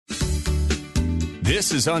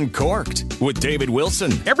This is Uncorked with David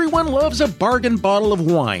Wilson. Everyone loves a bargain bottle of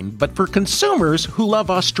wine, but for consumers who love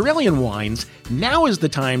Australian wines, now is the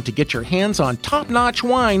time to get your hands on top-notch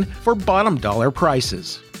wine for bottom dollar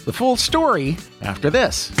prices. The full story after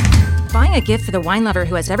this. Buying a gift for the wine lover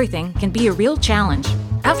who has everything can be a real challenge.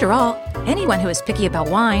 After all, anyone who is picky about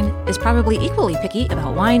wine is probably equally picky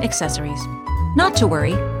about wine accessories. Not to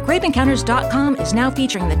worry, GrapeEncounters.com is now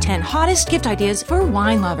featuring the 10 hottest gift ideas for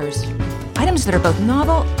wine lovers. Items that are both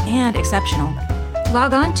novel and exceptional.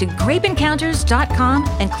 Log on to GrapeEncounters.com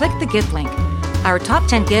and click the gift link. Our top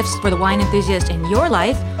 10 gifts for the wine enthusiast in your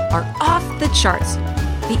life are off the charts.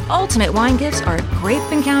 The ultimate wine gifts are at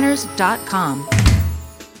GrapeEncounters.com.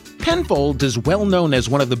 Penfolds is well known as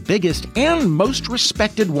one of the biggest and most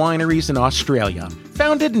respected wineries in Australia.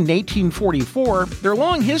 Founded in 1844, their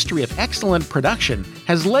long history of excellent production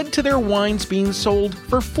has led to their wines being sold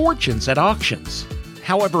for fortunes at auctions.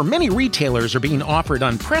 However, many retailers are being offered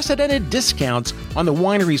unprecedented discounts on the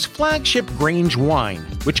winery's flagship Grange wine,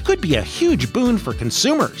 which could be a huge boon for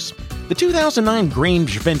consumers. The 2009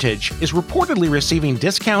 Grange vintage is reportedly receiving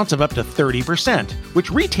discounts of up to 30%,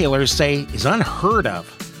 which retailers say is unheard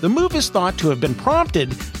of. The move is thought to have been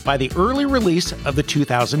prompted by the early release of the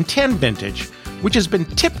 2010 vintage, which has been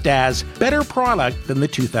tipped as better product than the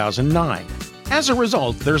 2009. As a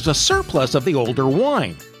result, there's a surplus of the older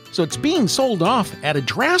wine, so it's being sold off at a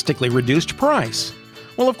drastically reduced price.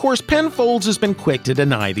 Well, of course, Penfolds has been quick to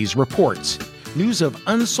deny these reports. News of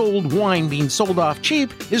unsold wine being sold off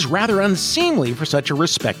cheap is rather unseemly for such a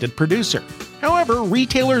respected producer. However,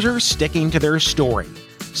 retailers are sticking to their story.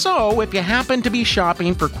 So, if you happen to be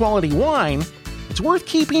shopping for quality wine, it's worth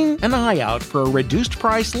keeping an eye out for a reduced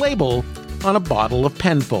price label on a bottle of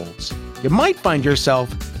Penfolds. You might find yourself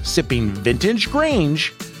sipping vintage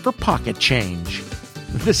Grange for pocket change.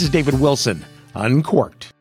 This is David Wilson, Uncorked.